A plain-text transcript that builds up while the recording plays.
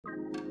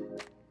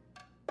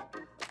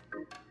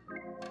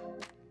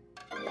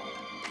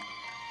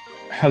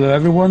Hello,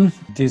 everyone.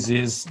 This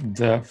is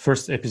the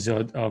first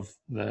episode of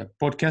the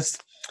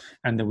podcast,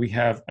 and we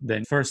have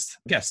the first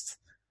guest,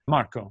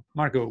 Marco.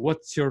 Marco,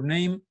 what's your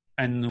name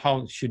and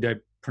how should I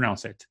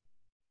pronounce it?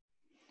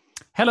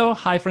 Hello,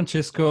 hi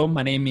Francesco.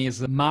 My name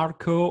is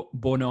Marco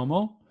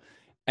Bonomo,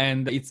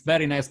 and it's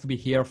very nice to be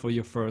here for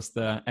your first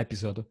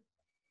episode.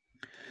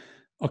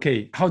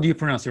 Okay, how do you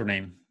pronounce your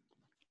name?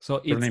 So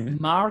it's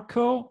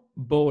Marco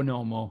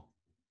Bonomo.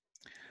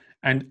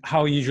 And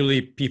how usually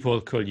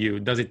people call you?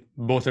 Does it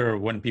bother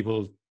when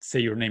people say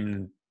your name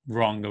in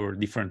wrong or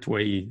different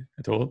way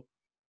at all?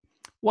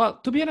 Well,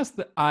 to be honest,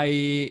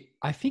 I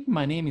think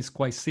my name is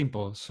quite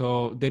simple.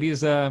 So there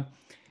is a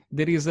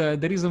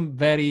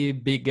very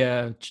big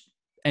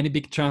any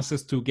big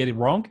chances to get it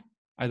wrong.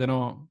 I don't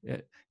know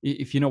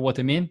if you know what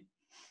I mean.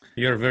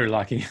 You're very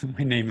lucky.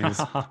 My name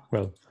is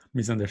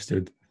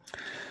misunderstood.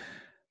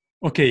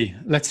 Okay,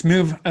 let's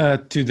move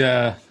to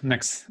the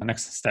next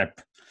step.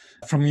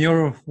 From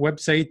your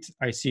website,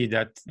 I see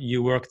that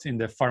you worked in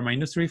the pharma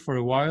industry for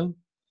a while,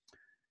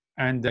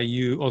 and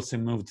you also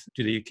moved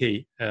to the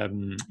UK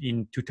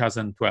in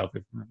 2012,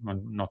 if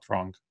I'm not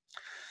wrong.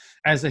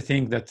 As I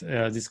think that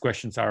these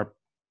questions are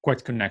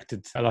quite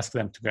connected, I'll ask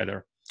them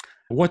together.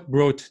 What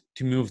brought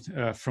to move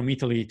from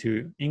Italy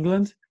to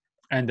England,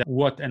 and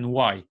what and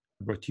why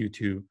brought you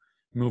to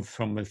move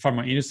from the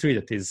pharma industry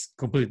that is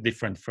completely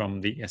different from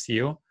the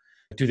SEO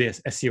to the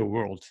SEO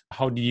world?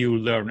 How do you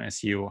learn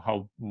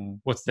SEO?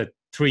 What's the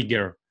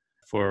trigger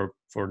for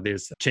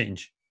this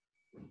change?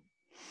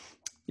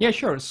 Yeah,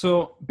 sure.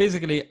 So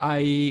basically,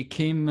 I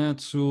came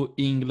to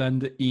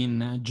England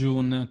in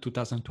June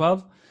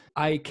 2012.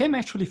 I came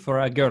actually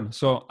for a girl.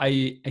 So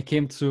I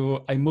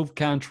moved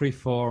country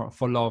for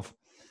love.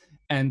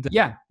 And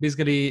yeah,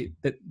 basically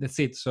that's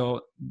it.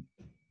 So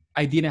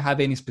I didn't have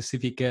any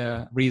specific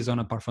reason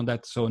apart from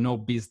that. So no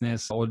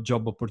business or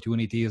job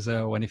opportunities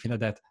or anything like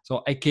that.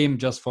 So I came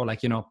just for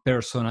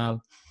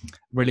personal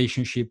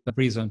relationship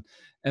reason.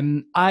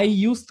 I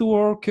used to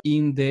work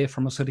in the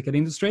pharmaceutical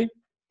industry.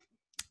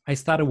 I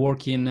started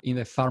working in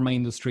the pharma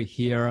industry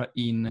here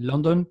in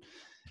London.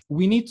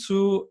 We need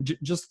to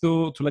just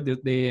to let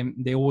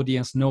the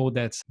audience know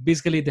that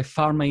basically the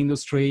pharma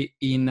industry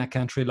in a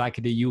country like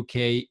the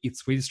UK,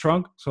 it's really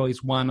strong. So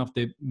it's one of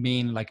the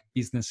main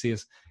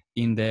businesses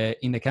in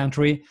the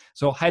country.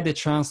 So I had the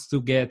chance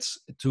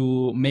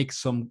to make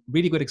some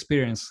really good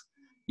experience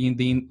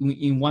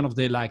in one of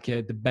the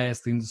the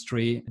best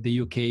industry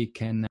the UK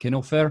can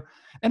offer.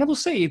 And I would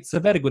say it's a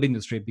very good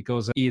industry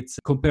because it's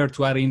compared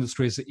to other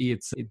industries,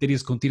 there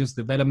is continuous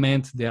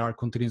development. There are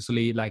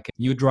continuously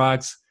new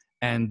drugs,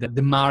 and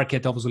the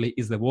market obviously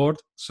is the world.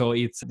 So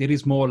there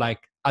is more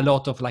a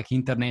lot of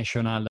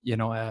international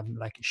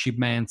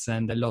shipments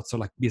and lots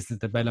of business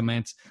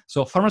development.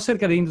 So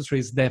pharmaceutical industry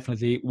is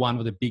definitely one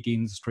of the big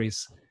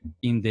industries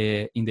in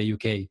the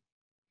UK.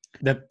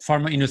 The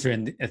pharma industry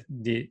and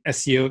the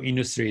SEO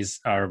industries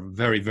are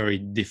very, very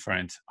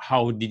different.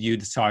 How did you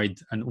decide,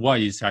 and why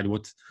you decided?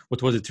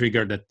 What was the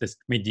trigger that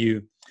made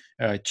you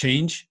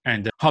change,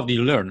 and how did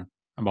you learn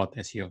about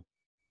SEO?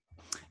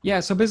 Yeah,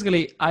 so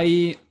basically,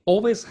 I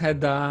always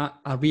had a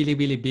really,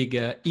 really big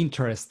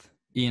interest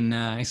in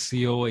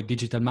SEO and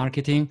digital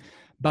marketing.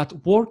 But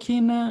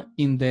working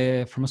in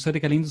the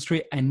pharmaceutical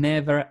industry, I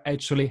never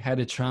actually had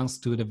a chance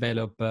to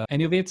develop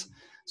any of it.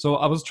 So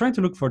I was trying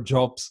to look for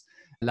jobs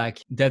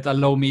that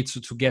allow me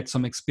to get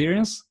some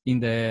experience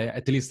in the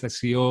at least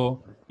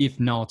SEO, if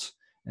not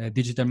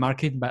digital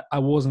marketing, but I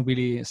wasn't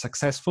really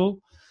successful.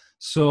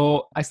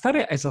 So I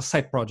started as a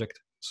side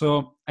project.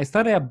 So I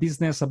started a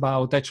business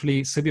about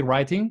actually CV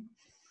writing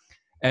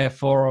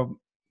for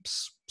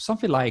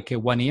something like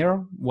 1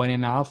 year,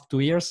 1.5, 2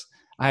 years.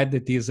 I had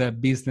this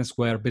business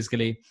where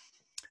basically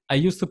I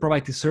used to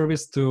provide this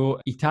service to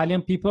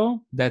Italian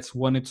people that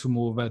wanted to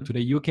move to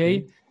the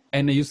UK.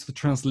 And I used to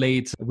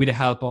translate with the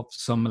help of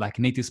some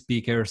native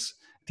speakers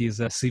these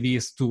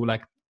CVs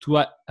to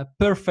a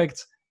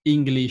perfect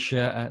English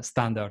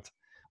standard,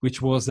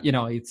 which was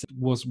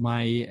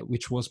my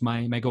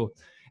goal.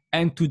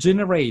 And to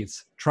generate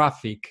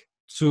traffic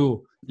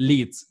to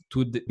leads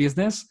to the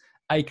business,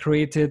 I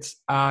created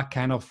a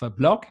kind of a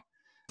blog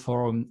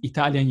for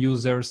Italian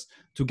users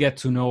to get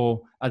to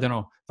know, I don't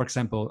know, for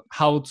example,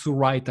 how to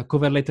write a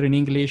cover letter in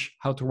English,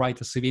 how to write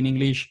a CV in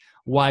English,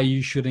 why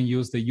you shouldn't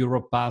use the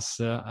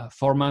Europass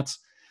format.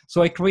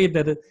 So I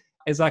created it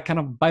as a kind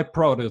of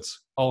byproduct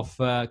of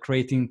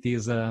creating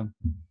this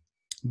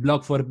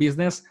blog for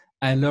business.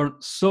 I learned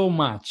so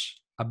much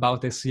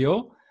about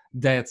SEO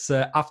that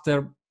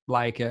after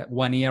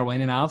 1 year,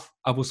 1.5,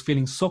 I was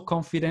feeling so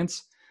confident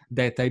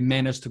that I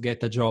managed to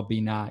get a job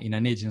in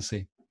an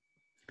agency.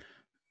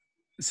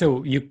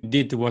 So you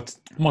did what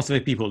most of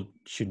the people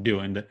should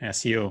do in the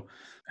SEO,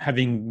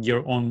 having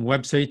your own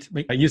website.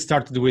 You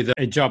started with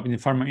a job in the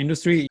pharma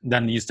industry,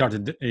 then you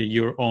started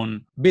your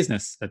own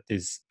business that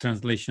is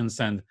translations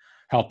and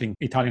helping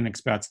Italian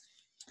expats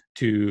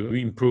to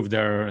improve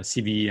their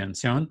CV and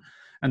so on.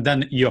 And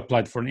then you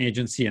applied for an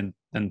agency, and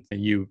then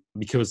you,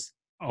 because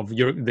of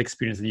the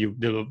experience that you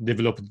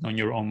developed on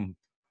your own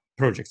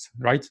projects,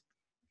 right?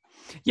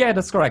 Yeah,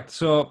 that's correct.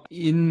 So,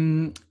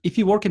 if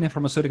you work in the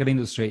pharmaceutical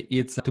industry,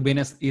 it's to be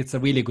honest, it's a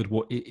really good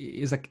work.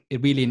 It's a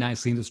really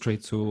nice industry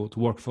to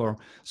work for.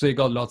 So you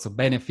got lots of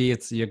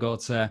benefits. You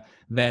got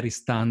very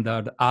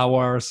standard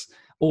hours.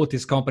 All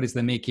these companies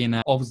they're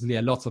making obviously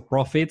a lot of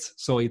profits.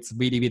 So it's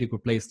really really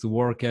good place to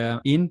work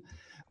in.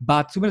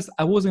 But to be honest,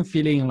 I wasn't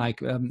feeling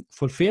like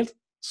fulfilled.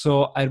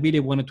 So I really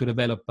wanted to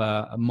develop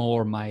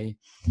more my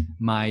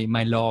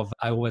love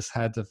I always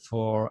had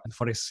for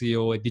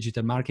SEO and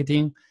digital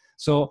marketing.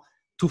 So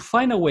to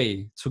find a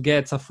way to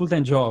get a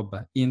full-time job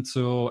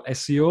into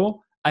SEO,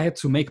 I had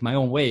to make my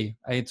own way.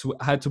 I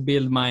had to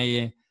build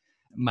my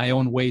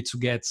own way to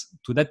get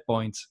to that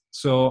point.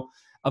 So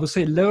I would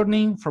say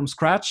learning from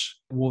scratch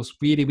was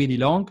really, really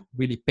long,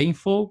 really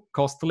painful,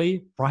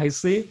 costly,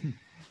 pricey.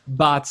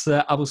 But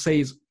I would say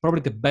it's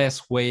probably the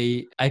best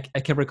way I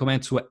can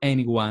recommend to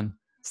anyone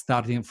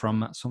starting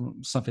from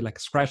something like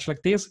scratch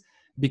like this,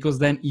 because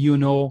then you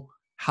know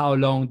how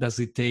long does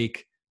it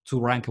take to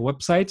rank a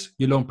website.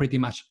 You learn pretty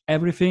much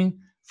everything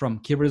from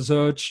key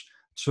research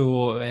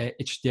to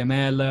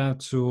HTML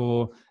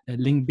to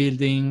link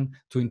building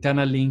to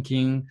internal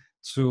linking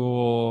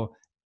to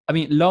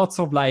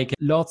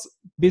lots,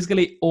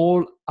 basically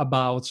all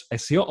about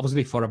SEO,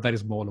 obviously for a very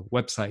small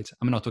website.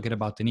 I'm not talking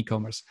about an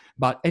e-commerce,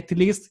 but at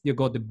least you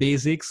got the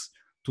basics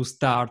to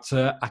start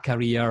a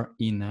career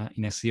in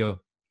SEO.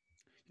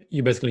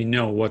 You basically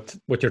know what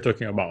you're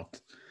talking about.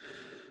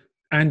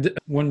 And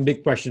one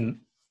big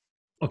question.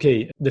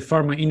 Okay, the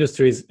pharma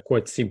industry is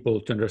quite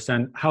simple to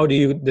understand. How do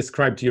you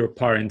describe to your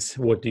parents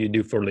what do you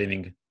do for a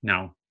living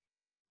now?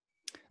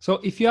 So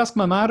if you ask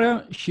my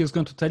mother, she's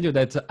going to tell you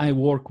that I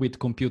work with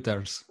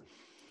computers.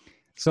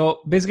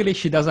 So basically,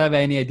 she doesn't have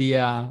any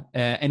idea,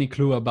 any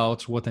clue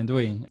about what I'm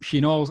doing.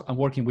 She knows I'm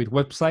working with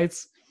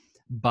websites,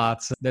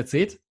 but that's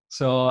it.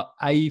 So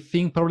I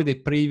think probably the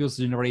previous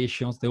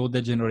generations, the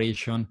older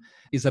generation,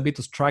 is a bit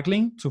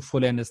struggling to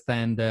fully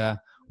understand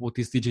what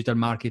is digital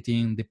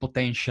marketing, the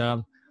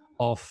potential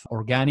of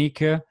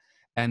organic,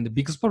 and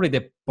because probably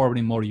they're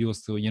probably more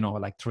used to,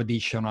 like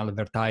traditional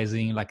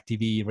advertising, like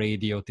TV,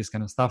 radio, this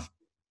kind of stuff.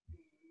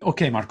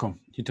 Okay, Marco,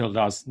 you told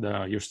us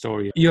your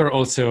story. You're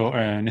also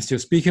an SEO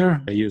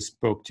speaker. You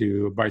spoke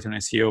to Brighton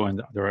SEO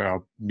and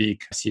other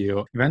big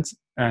SEO events,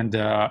 and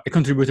a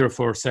contributor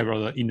for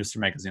several industry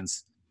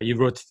magazines. You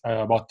wrote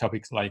about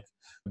topics like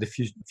the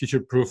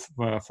future proof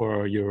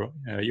for your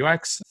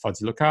UX,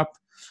 fuzzy lookup,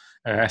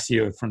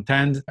 SEO front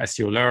end,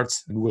 SEO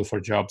alerts, Google for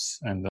Jobs,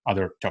 and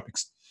other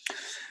topics.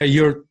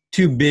 Your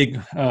two big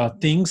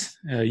things,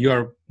 you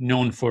are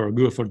known for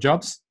Google for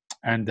Jobs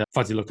and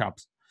fuzzy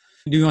lookups.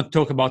 Do you want to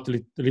talk about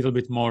a little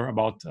bit more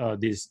about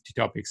these two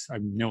topics? I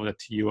know that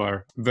you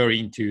are very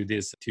into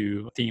these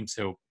two themes,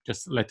 so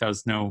just let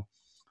us know,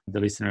 the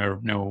listener,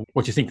 know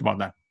what you think about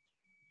that.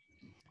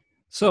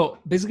 So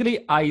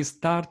basically, I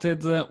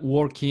started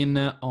working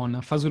on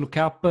Fuzzy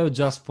Lookup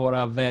just for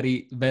a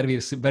very, very,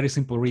 very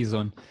simple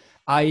reason.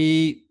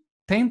 I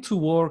tend to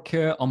work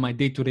on my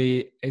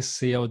day-to-day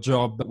SEO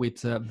job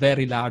with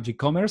very large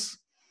e-commerce.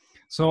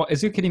 So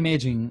as you can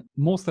imagine,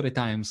 most of the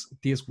times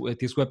these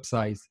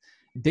websites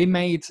they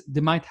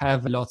might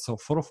have lots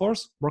of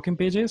 404s working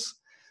pages.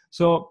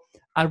 So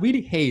I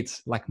really hate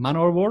like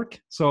manual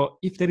work. So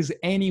if there is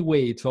any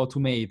way to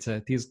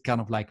automate this kind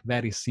of like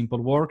very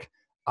simple work,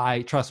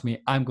 trust me,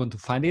 I'm going to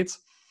find it.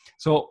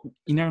 So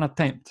in an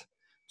attempt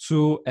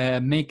to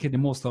make the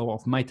most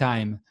of my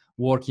time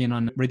working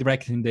on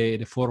redirecting the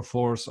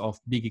 404s of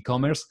big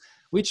e-commerce,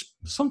 which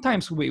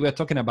sometimes we're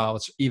talking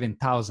about even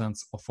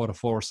thousands of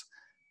 404s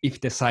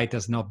if the site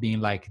has not been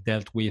like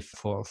dealt with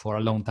for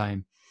a long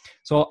time.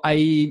 So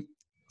I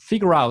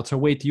figure out a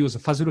way to use a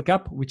Fuzzy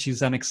Lookup, which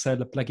is an Excel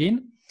plugin,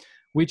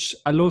 which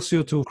allows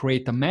you to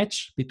create a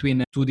match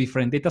between two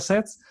different data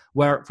sets,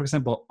 where, for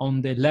example, on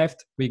the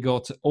left, we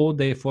got all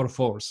the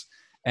 404s,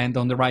 and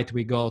on the right,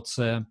 we got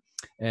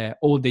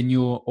all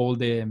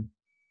the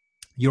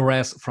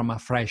URLs from a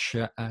fresh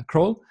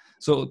crawl.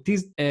 So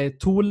this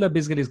tool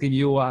basically is giving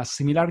you a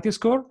similarity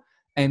score,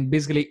 and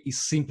basically is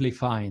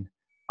simplifying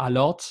a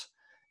lot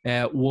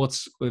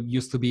what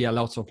used to be a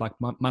lot of like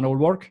manual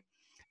work.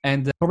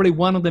 And probably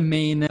one of the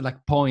main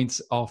like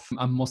points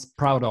I'm most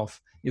proud of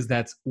is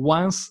that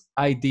once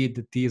I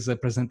did this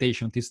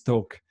presentation, this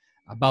talk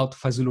about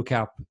Fuzzy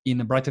Lookup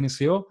in Brighton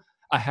SEO,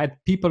 I had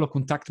people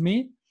contact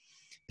me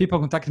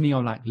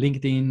on like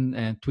LinkedIn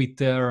and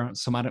Twitter,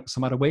 some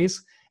other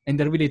ways, and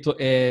they really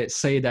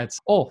say that,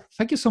 oh,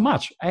 thank you so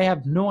much. I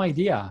have no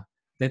idea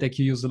that I could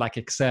use like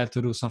Excel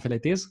to do something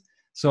like this.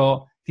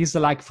 So this is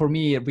like for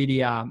me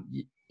really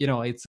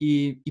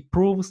it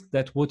proves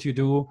that what you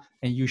do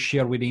and you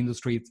share with the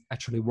industry is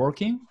actually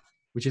working,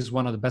 which is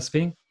one of the best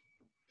things.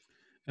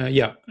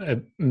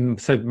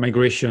 Site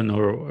migration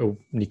or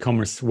an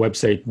e-commerce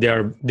website,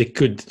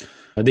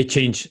 they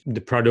change the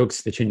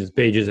products, they change the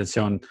pages and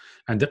so on.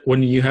 And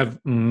when you have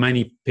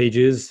many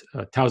pages,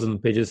 thousands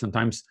of pages,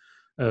 sometimes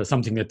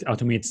something that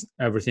automates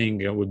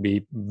everything would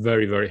be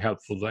very, very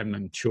helpful.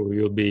 I'm sure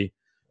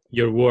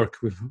your work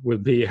will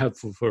be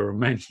helpful for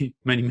many,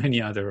 many, many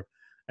other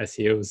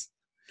SEOs.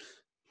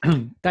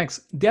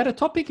 Thanks. The other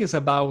topic is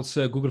about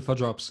Google for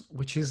Jobs,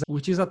 which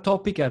is a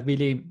topic I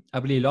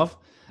really love.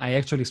 I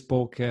actually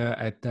spoke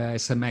at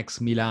SMX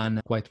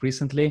Milan quite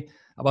recently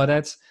about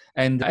that,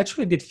 and I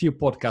actually did a few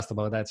podcasts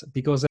about that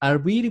because I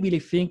really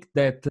think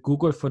that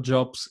Google for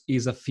Jobs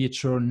is a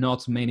feature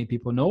not many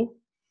people know.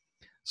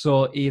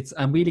 So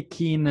I'm really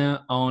keen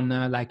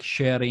on like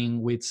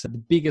sharing with the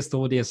biggest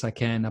audience I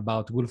can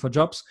about Google for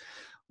Jobs,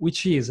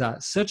 which is a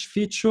search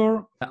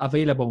feature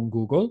available on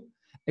Google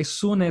as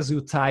soon as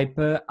you type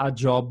a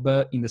job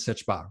in the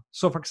search bar.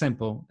 So for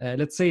example,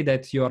 let's say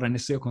that you're an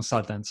SEO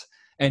consultant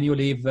and you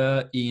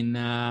live in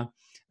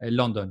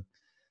London.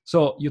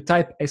 So you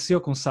type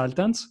SEO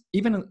consultant,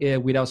 even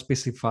without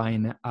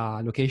specifying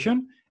a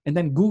location, and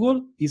then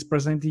Google is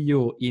presenting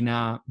you in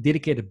a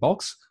dedicated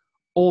box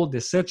all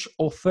the search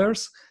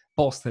offers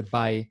posted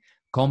by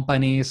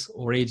companies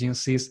or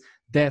agencies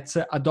that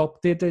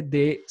adopted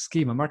the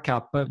schema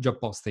markup job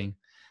posting.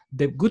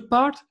 The good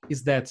part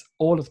is that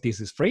all of this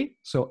is free.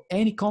 So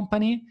any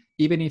company,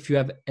 even if you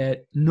have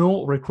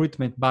no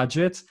recruitment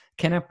budget,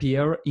 can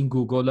appear in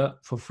Google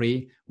for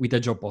free with a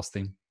job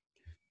posting.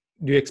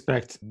 Do you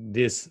expect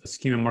this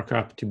schema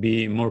markup to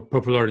be more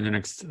popular in the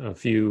next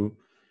few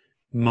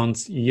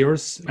months,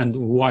 years? And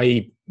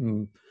why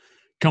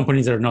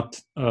companies are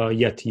not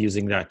yet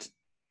using that?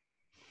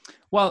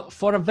 Well,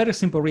 for a very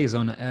simple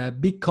reason.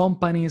 Big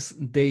companies,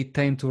 they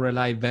tend to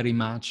rely very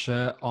much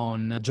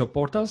on job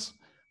portals.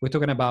 We're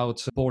talking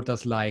about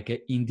portals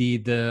like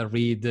Indeed,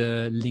 Reed,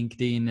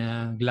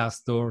 LinkedIn,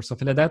 Glassdoor,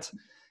 something like that.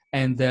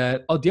 And they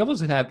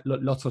obviously have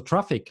lots of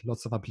traffic,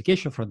 lots of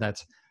application for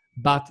that.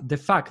 But the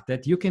fact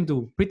that you can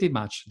do pretty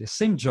much the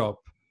same job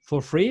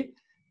for free,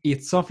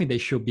 it's something they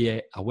should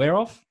be aware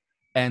of.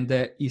 And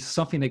is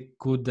something that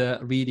could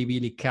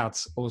really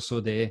cut also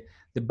the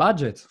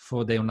budget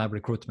for the online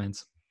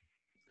recruitment.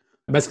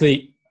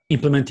 Basically,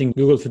 implementing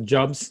Google for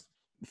Jobs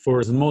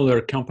for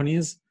smaller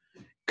companies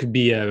could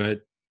be a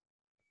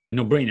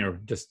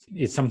no-brainer. Just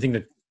it's something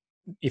that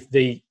if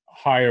they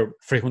hire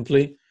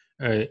frequently,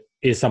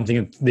 is something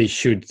that they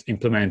should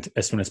implement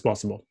as soon as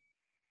possible.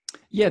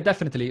 Yeah,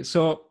 definitely.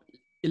 So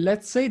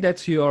let's say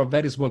that you're a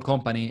very small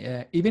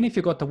company. Even if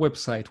you got a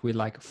website with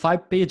like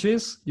 5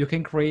 pages, you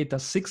can create a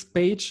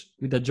 6-page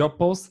with a job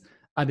post,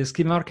 add a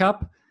schema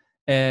markup,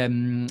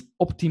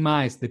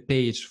 optimize the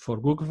page for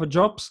Google for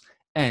Jobs,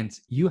 and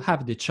you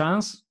have the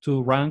chance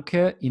to rank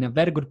in a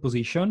very good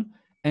position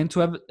and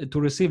to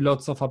receive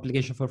lots of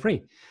application for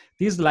free.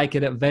 This is like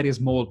a very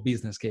small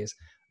business case,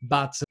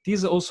 but this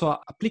is also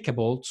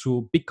applicable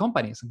to big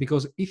companies,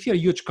 because if you're a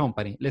huge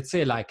company, let's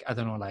say like, I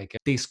don't know, like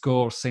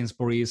Tesco,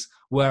 Sainsbury's,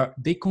 where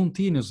they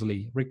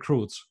continuously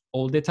recruit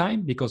all the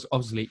time, because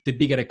obviously the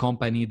bigger a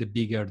company, the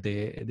bigger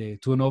the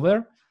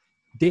turnover,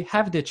 they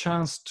have the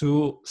chance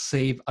to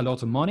save a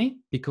lot of money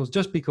because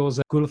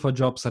Google for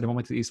Jobs at the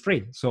moment is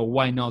free. So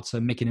why not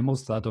making the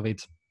most out of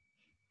it?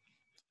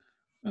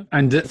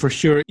 And for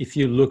sure, if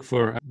you look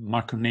for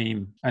Marco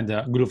name and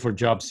Google for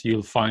Jobs,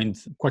 you'll find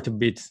quite a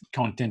bit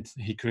content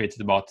he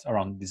created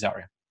around this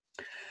area.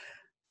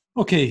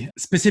 Okay,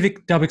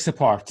 specific topics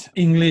apart,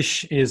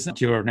 English is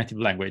your native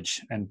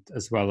language, and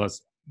as well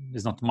as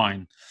is not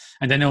mine.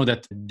 And I know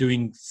that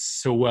doing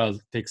so well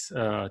takes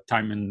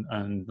time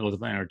and a lot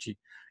of energy.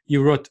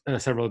 You wrote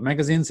several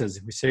magazines,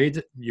 as we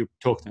said. You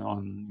talked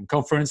on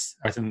conference,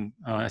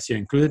 SEO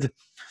included.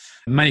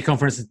 Many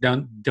conferences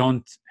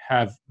don't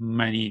have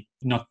many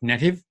not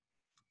native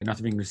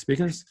English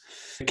speakers.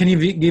 Can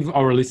you give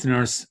our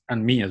listeners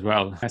and me as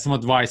well some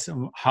advice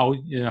on how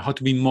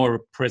to be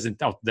more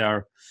present out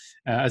there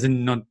as a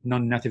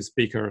non-native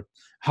speaker?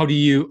 How do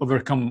you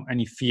overcome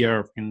any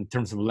fear in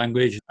terms of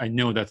language? I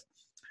know that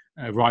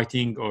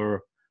writing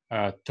or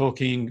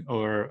talking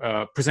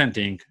or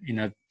presenting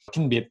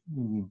can be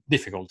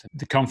difficult.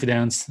 The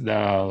confidence,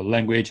 the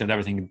language, and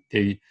everything,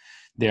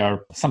 they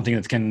are something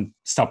that can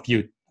stop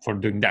you for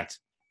doing that.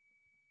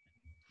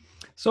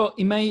 So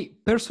in my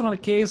personal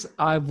case,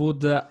 I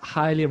would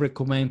highly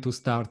recommend to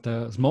start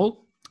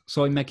small.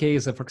 So in my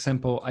case, for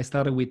example, I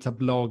started with a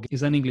blog,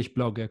 it's an English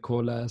blog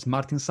called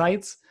Smart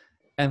Insights.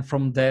 And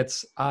from that,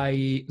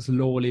 I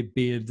slowly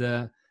build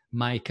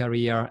my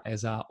career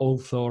as an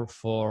author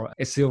for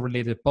SEO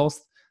related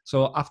posts.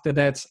 So after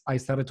that, I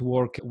started to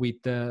work with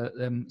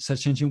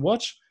Search Engine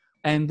Watch.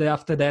 And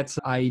after that,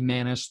 I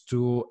managed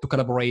to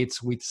collaborate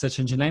with Search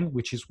Engine Land,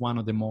 which is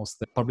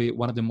probably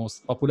one of the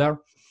most popular.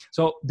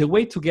 So the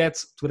way to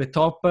get to the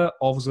top,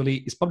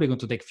 obviously, is probably going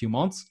to take a few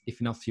months, if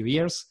not a few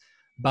years.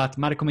 But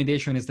my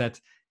recommendation is that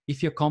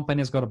if your company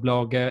has got a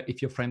blog,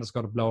 if your friend has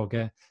got a blog,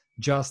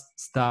 just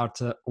start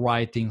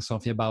writing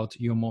something about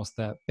you're most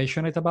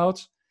passionate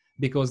about,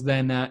 because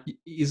then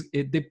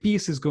the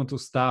piece is going to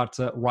start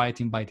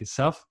writing by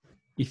itself.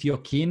 If you're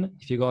keen,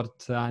 if you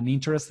got an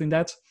interest in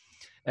that.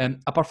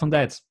 And apart from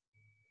that,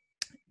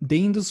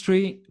 the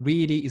industry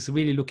is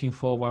really looking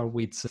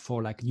forward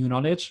for like new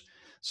knowledge.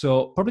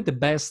 So probably the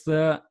best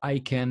I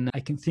can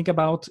think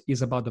about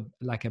is about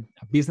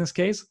a business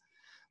case.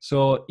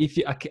 So if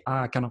you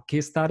a kind of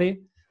case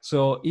study.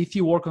 So if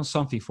you work on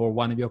something for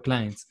one of your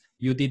clients,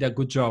 you did a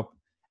good job,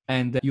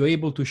 and you're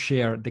able to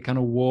share the kind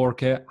of work,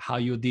 how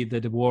you did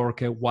the work,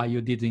 why you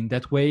did it in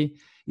that way,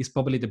 is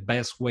probably the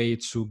best way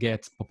to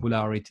get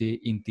popularity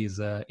in this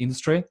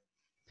industry.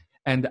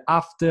 And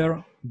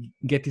after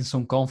getting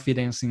some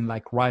confidence in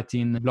like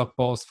writing blog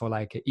posts for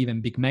like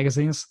even big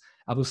magazines,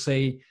 I would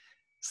say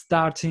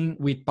starting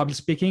with public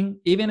speaking,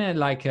 even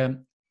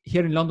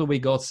here in London, we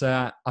got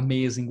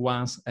amazing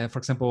ones. For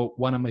example,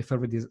 one of my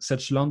favorite is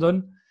Search London,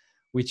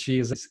 which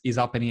is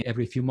happening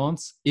every few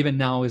months. Even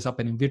now is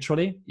happening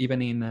virtually,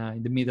 even in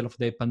the middle of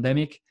the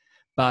pandemic.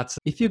 But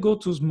if you go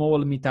to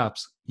small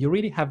meetups, you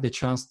really have the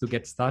chance to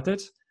get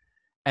started.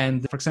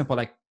 And for example,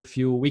 like a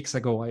few weeks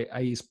ago,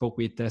 I spoke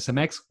with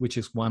SMX, which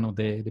is one of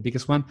the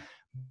biggest one.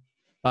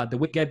 But the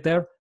way to get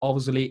there,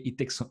 obviously,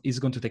 it's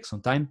going to take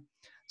some time.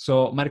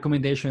 So my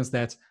recommendation is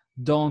that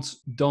don't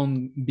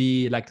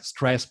be like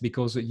stressed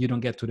because you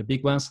don't get to the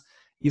big ones.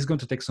 It's going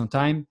to take some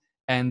time.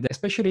 And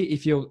especially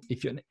if you're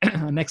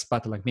an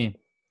expat like me,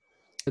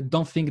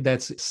 don't think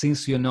that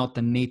since you're not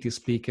a native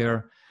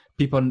speaker,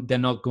 they're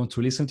not going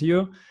to listen to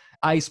you.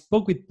 I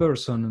spoke with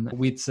person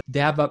they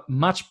have a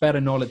much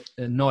better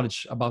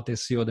knowledge about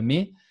SEO than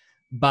me,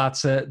 but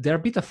they're a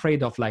bit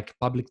afraid of like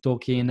public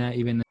talking,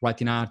 even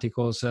writing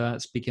articles,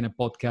 speaking a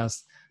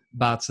podcast.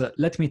 But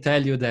let me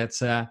tell you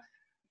that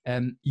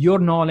your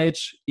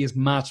knowledge is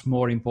much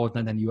more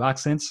important than your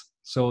accents.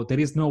 So there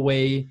is no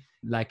way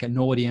like an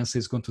audience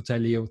is going to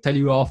tell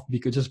you off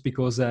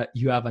because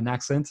you have an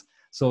accent.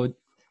 So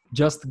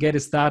just get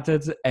it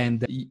started,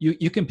 and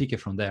you can pick it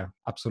from there.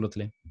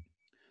 Absolutely.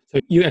 So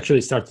you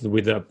actually started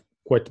with a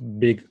quite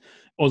big.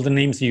 All the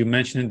names you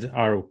mentioned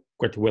are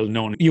quite well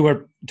known. You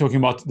were talking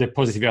about the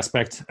positive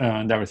aspect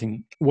and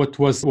everything. What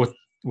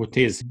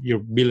is your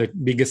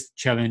biggest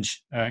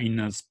challenge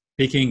in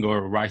speaking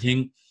or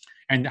writing,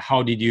 and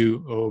how did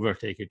you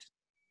overtake it?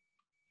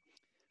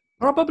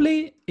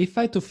 Probably, if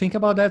I had to think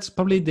about that,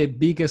 probably the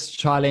biggest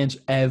challenge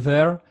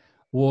ever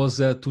was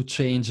to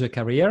change a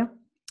career,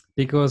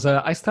 because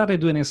I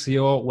started doing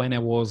SEO when I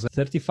was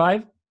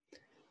 35,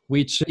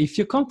 which if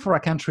you come from a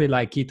country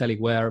like Italy,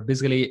 where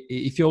basically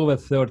if you're over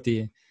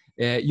 30,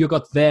 you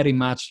got very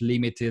much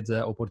limited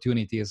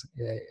opportunities,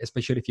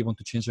 especially if you want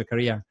to change your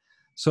career.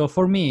 So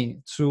for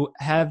me to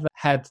have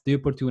had the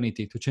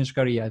opportunity to change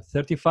career at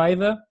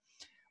 35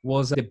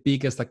 was the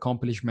biggest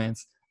accomplishment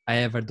I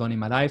ever done in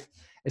my life,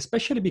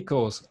 especially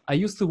because I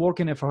used to work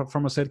in a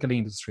pharmaceutical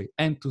industry,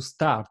 and to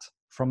start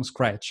from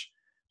scratch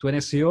to an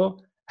SEO,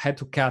 I had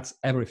to cut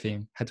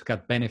everything, had to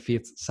cut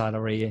benefits,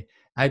 salary.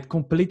 I had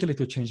completely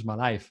to change my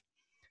life.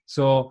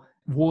 So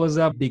it was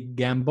a big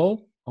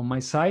gamble on my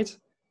side.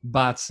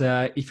 But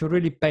if you're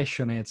really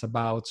passionate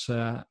about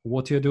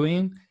what you're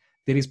doing,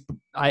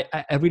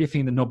 I really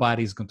think that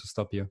nobody is going to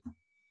stop you.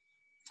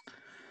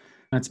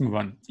 Let's move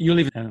on. You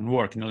live and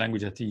work in a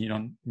language that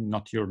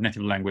not your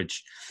native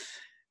language.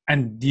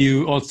 And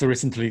you also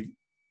recently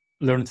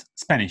learned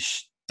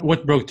Spanish.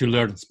 What brought you to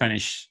learn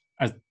Spanish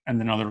as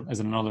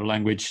another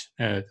language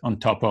on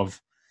top of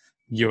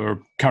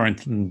your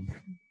current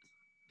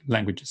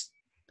languages?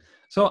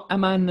 So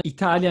I'm an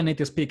Italian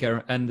native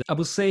speaker, and I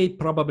would say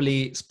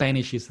probably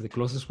Spanish is the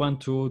closest one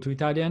to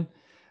Italian.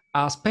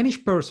 A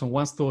Spanish person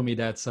once told me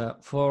that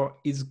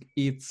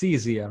it's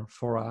easier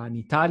for an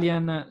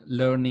Italian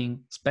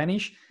learning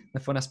Spanish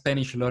than for a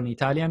Spanish learning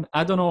Italian.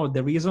 I don't know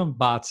the reason,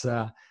 but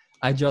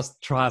I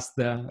just trust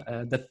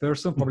that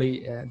person.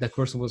 Probably that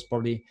person was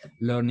probably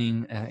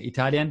learning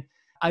Italian.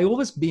 I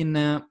always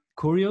been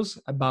curious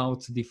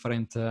about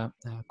different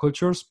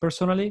cultures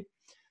personally.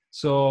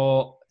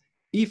 So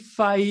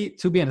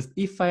to be honest,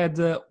 if I had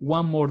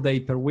one more day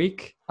per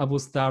week, I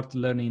would start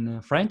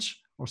learning French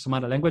or some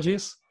other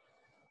languages,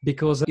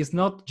 because it's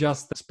not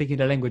just speaking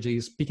the language,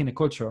 it's speaking the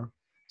culture.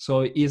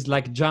 So it's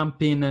like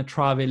jumping,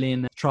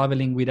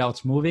 traveling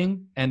without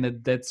moving. And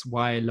that's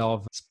why I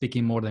love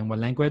speaking more than one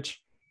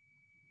language.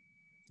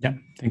 Yeah,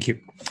 thank you.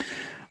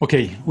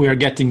 Okay, we are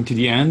getting to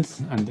the end,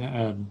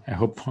 and I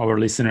hope our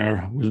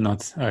listener will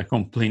not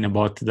complain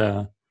about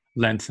the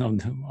length of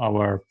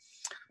our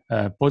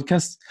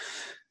podcast.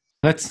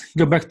 Let's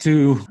go back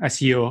to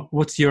SEO.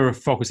 What's your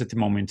focus at the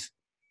moment?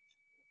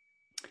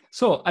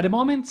 So at the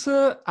moment,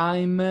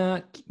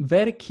 I'm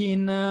very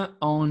keen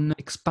on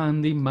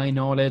expanding my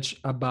knowledge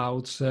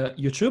about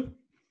YouTube.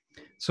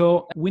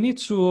 So we need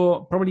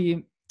to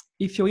probably,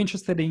 if you're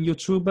interested in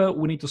YouTube,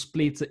 we need to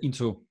split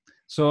into.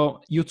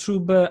 So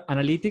YouTube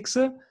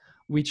Analytics,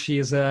 which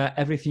is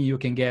everything you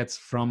can get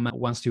from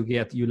once you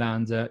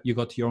land, you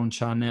got your own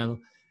channel,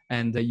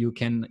 and you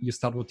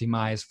start to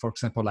optimize, for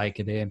example, like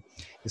the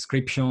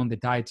description, the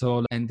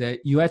title, and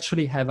you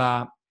actually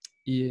have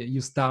you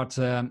start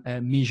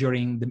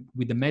measuring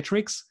with the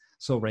metrics,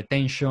 so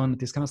retention,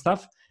 this kind of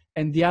stuff.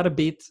 And the other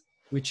bit,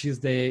 which is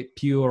the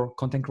pure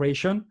content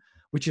creation,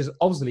 which is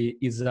obviously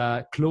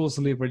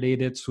closely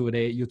related to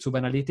the YouTube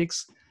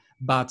Analytics.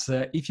 But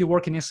if you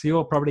work in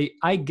SEO, probably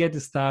I get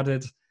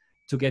started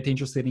to get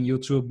interested in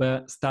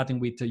YouTube, starting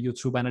with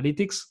YouTube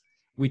Analytics,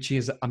 which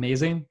is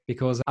amazing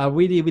because I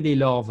really, really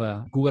love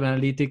Google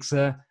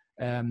Analytics,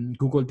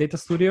 Google Data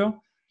Studio.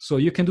 So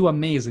you can do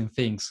amazing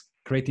things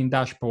creating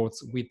dashboards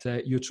with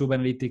YouTube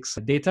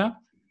Analytics data.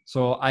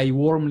 So I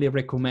warmly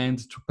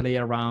recommend to play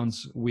around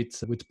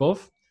with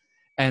both.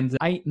 And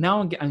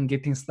I'm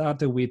getting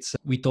started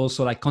with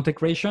also like content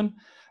creation,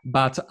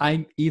 but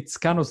it's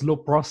kind of slow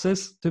process,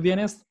 to be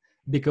honest,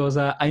 because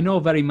I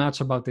know very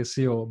much about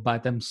SEO,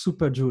 but I'm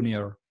super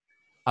junior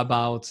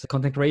about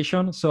content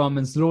creation. So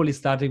I'm slowly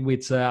starting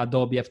with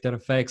Adobe After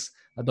Effects,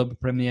 Adobe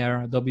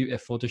Premiere, Adobe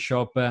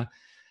Photoshop.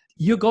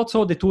 You got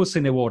all the tools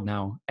in the world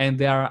now, and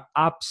they are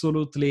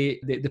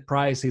absolutely, the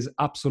price is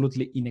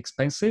absolutely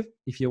inexpensive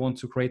if you want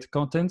to create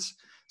content.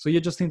 So you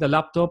just need a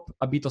laptop,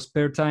 a bit of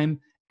spare time,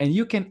 and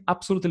you can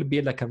absolutely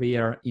build a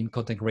career in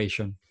content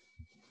creation.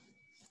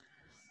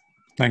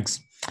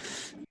 Thanks.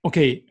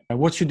 Okay,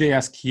 what should I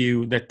ask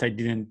you that I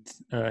didn't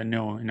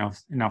know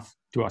enough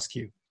to ask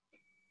you?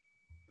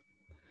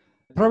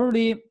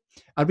 Probably,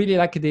 I really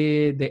like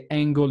the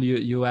angle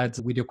you had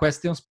with your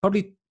questions.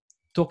 Probably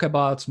talk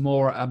about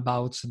more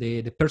about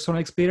the personal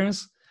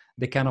experience,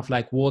 the kind of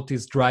like what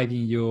is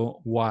driving you,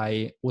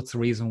 what's the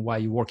reason why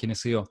you work in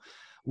SEO.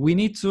 We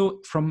need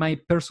to, from my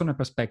personal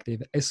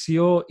perspective,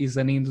 SEO is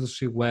an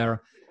industry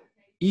where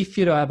if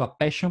you don't have a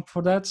passion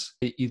for that,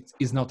 it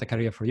is not a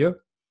career for you,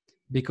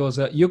 because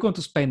you're going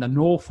to spend an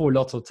awful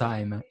lot of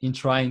time in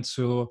trying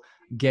to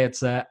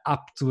get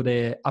up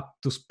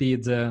to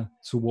speed to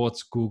what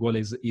Google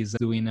is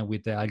doing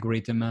with the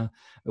algorithm,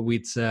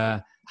 with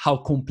how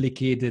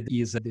complicated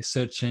is the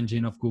search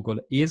engine of Google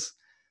is.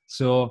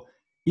 So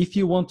if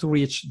you want to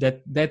reach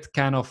that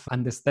kind of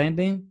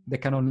understanding, the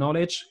kind of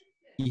knowledge,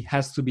 it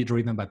has to be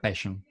driven by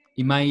passion.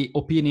 In my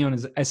opinion,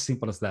 is as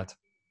simple as that.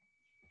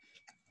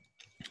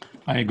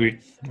 I agree.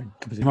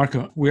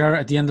 Marco, we are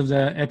at the end of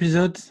the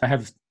episode. I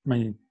have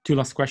my two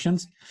last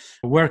questions.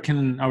 Where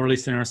can our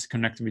listeners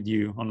connect with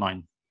you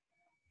online?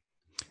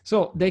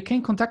 So they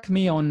can contact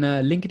me on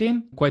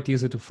LinkedIn, quite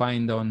easy to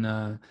find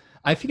on,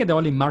 I think the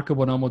only Marco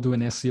Bonomo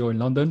doing SEO in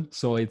London,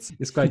 so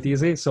it's quite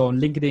easy. So on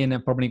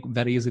LinkedIn, probably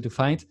very easy to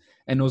find.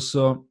 And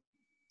also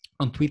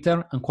on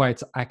Twitter, I'm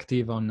quite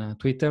active on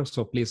Twitter,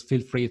 so please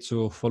feel free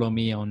to follow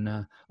me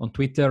on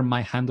Twitter.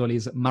 My handle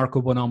is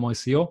Marco Bonomo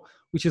SEO,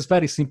 which is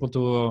very simple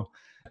to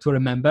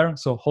remember.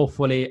 So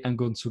hopefully I'm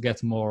going to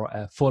get more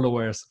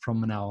followers from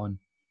now on.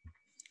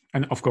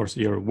 And of course,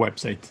 your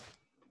website.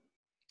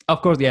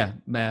 Of course, yeah.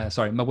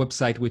 Sorry, my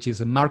website, which is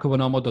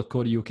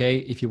marcobonomo.co.uk,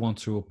 if you want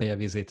to pay a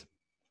visit.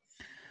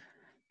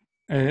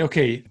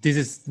 Okay, this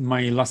is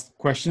my last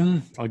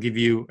question. I'll give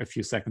you a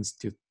few seconds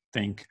to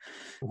think.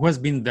 Who has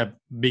been the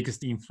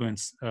biggest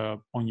influence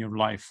on your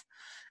life?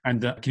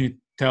 And can you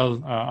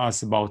tell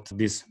us about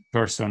this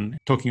person?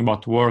 Talking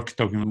about work,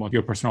 talking about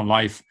your personal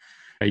life,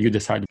 you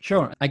decide.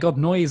 Sure. I got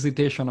no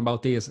hesitation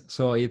about this.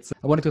 So I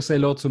wanted to say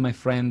hello to my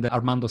friend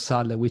Armando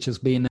Salle, which has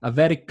been a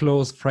very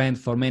close friend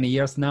for many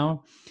years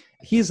now.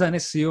 He's an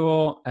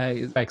SEO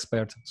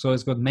expert, so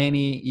he's got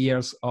many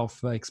years of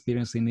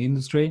experience in the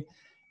industry.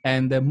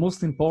 And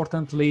most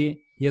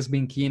importantly, he has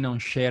been keen on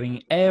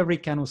sharing every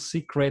kind of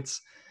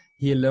secrets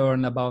he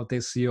learned about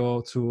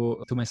SEO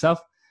to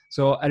myself.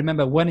 So I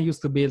remember when I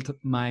used to build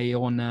my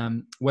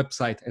own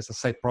website as a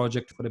side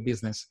project for the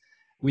business,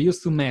 we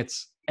used to meet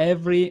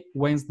every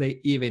Wednesday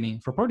evening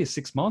for probably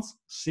 6 months,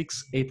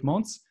 8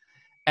 months.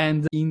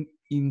 And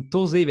in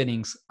those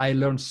evenings, I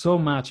learned so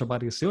much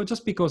about SEO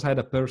just because I had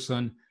a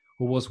person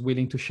who was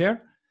willing to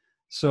share.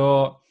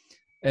 So,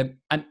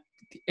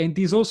 and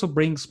this also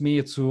brings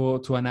me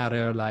to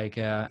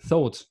another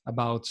thought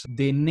about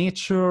the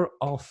nature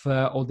of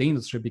the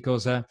industry,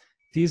 because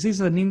this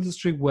is an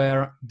industry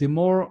where the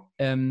more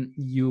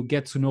you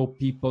get to know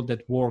people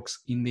that works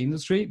in the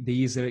industry, the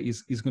easier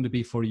is going to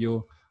be for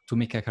you to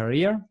make a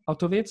career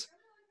out of it.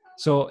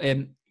 So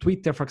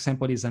Twitter, for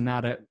example, is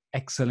another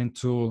excellent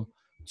tool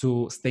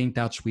to stay in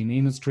touch with the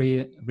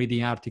industry,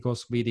 reading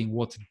articles, reading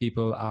what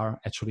people are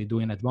actually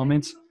doing at the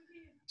moment.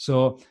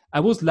 So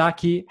I was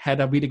lucky, had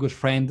a really good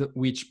friend,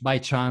 which by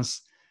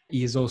chance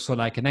is also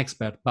like an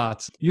expert,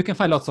 but you can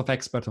find lots of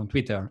experts on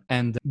Twitter.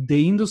 And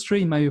the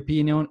industry, in my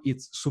opinion,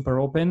 it's super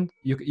open.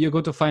 You're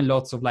going to find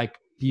lots of like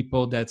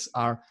people that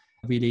are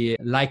really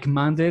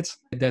like-minded,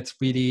 that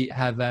really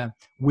have a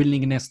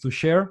willingness to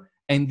share.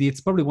 And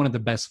it's probably one of the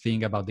best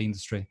things about the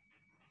industry.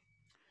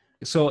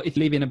 So if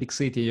you live in a big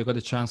city, you got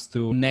a chance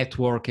to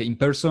network in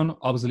person.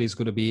 Obviously, it's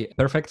going to be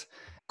perfect.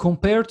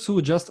 Compared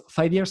to just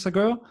 5 years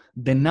ago,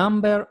 the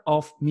number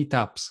of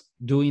meetups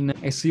doing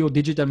SEO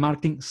digital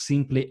marketing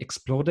simply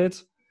exploded.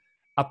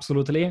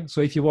 Absolutely.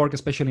 So if you work,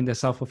 especially in the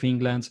south of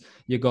England,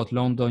 you got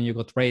London, you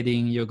got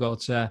Reading, you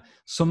got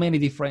so many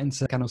different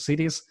kind of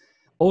cities.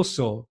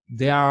 Also,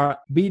 there are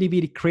really,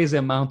 really crazy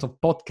amount of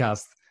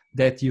podcasts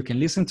that you can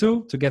listen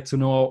to get to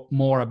know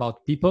more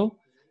about people,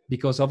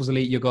 because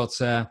obviously you got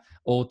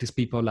all these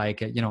people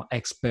like,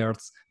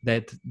 experts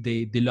that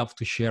they love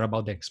to share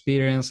about their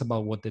experience,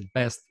 about what they're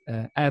best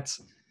at.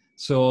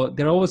 So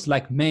there are always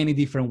like many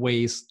different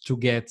ways to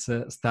get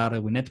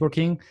started with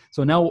networking.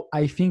 So now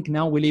I think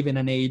we live in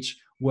an age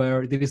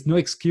where there is no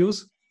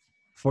excuse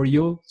for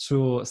you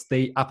to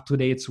stay up to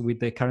date with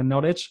the current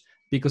knowledge,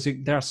 because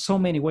there are so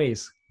many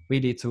ways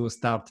really to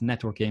start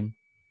networking.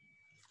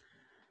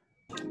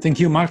 Thank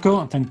you,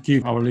 Marco. Thank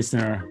you, our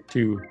listener,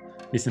 to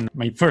listen to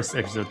my first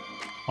episode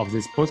of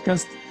this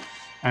podcast.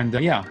 And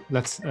yeah,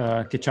 let's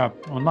catch up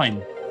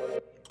online.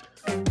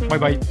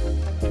 Bye-bye.